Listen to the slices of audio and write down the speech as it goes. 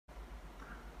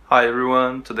Hi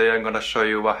everyone, today I'm gonna show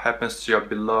you what happens to your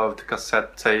beloved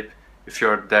cassette tape if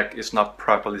your deck is not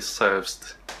properly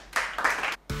serviced.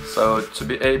 So to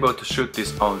be able to shoot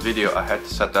this on video, I had to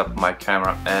set up my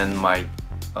camera and my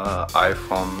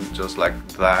iPhone just like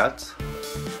that.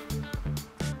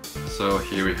 So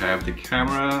here we have the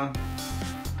camera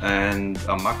and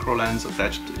a macro lens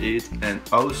attached to it, and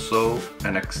also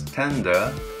an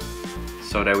extender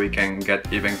so that we can get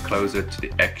even closer to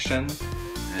the action,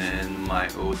 and my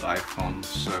old iPhone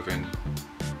serving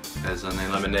as an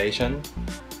illumination.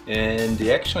 And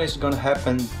the action is gonna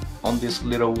happen on this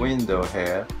little window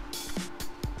here.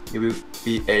 You will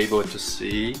be able to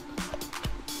see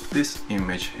this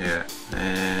image here,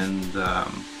 and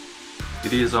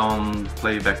it is on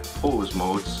playback pause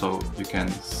mode, so you can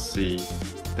see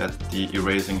that the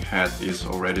erasing head is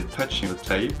already touching the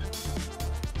tape.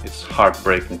 It's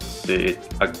heartbreaking to see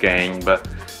it again, but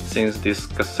since this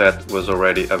cassette was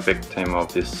already a victim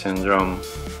of this syndrome,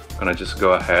 I'm gonna just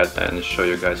go ahead and show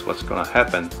you guys what's gonna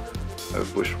happen. I'll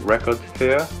push record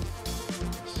here,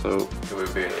 so you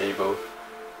will be able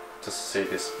to see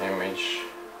this image.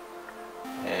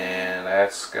 And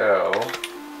let's go.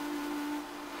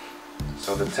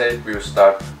 So the tape will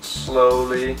start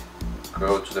slowly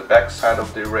go to the back side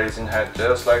of the erasing head,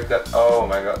 just like that. Oh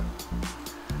my god.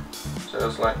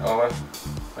 Just like, oh,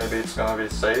 maybe it's gonna be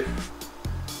safe.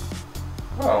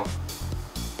 Oh,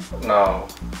 no,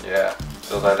 yeah,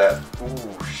 just like that.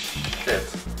 Ooh, shit.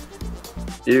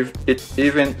 If it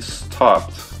even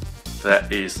stopped,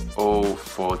 that is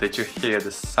awful. Did you hear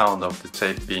the sound of the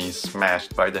tape being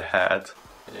smashed by the head?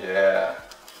 Yeah,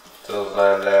 just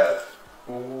like that.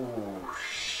 Ooh,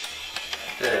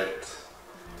 shit.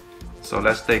 So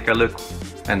let's take a look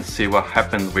and see what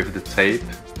happened with the tape.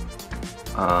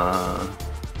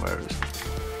 Where is it?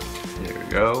 Here we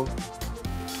go.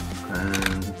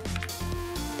 And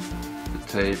the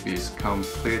tape is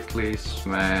completely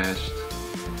smashed.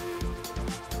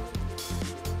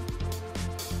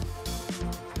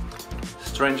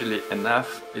 Strangely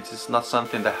enough, it is not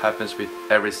something that happens with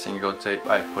every single tape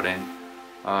I put in.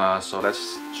 So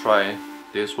let's try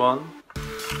this one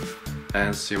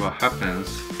and see what happens.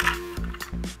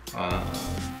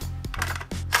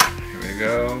 Here we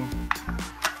go.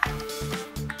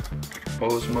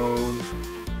 Pause mode.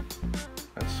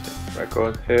 Let's hit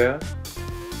record here,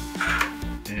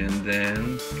 and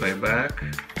then playback,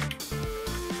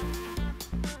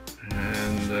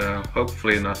 and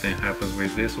hopefully nothing happens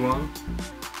with this one.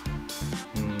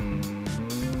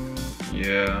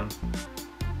 Yeah,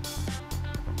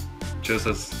 just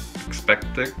as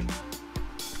expected.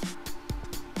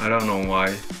 I don't know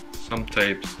why some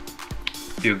tapes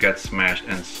do get smashed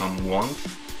and some won't.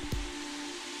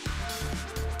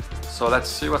 So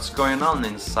let's see what's going on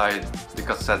inside the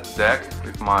cassette deck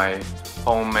with my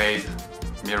homemade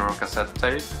mirror cassette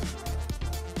tape.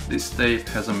 This tape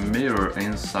has a mirror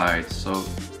inside, so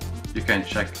you can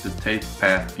check the tape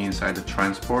path inside the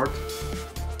transport.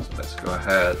 So let's go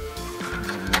ahead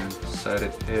and set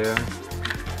it here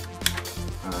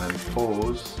and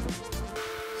pause.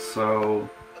 So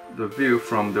the view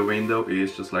from the window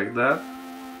is just like that.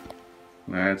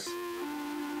 Let's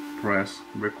press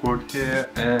record here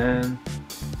and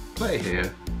play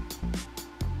here.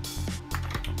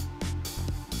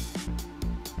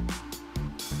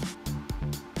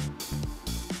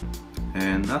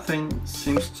 And nothing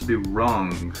seems to be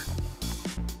wrong.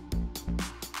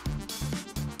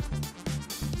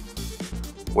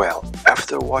 Well,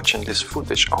 after watching this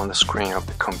footage on the screen of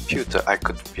the computer, I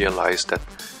could realize that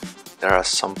there are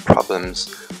some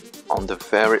problems. On the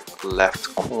very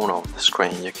left corner of the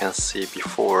screen, you can see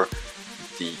before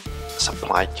the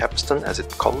supply capstan, as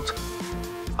it's called,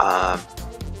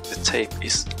 the tape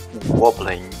is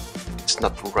wobbling. It's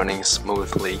not running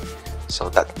smoothly, so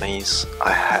that means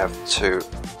I have to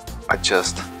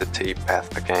adjust the tape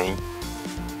path again.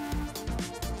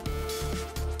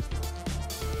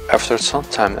 After some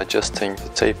time adjusting the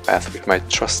tape path with my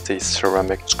trusty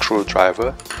ceramic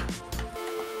screwdriver,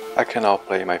 I can now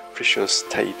play my precious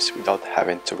tapes without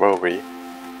having to worry.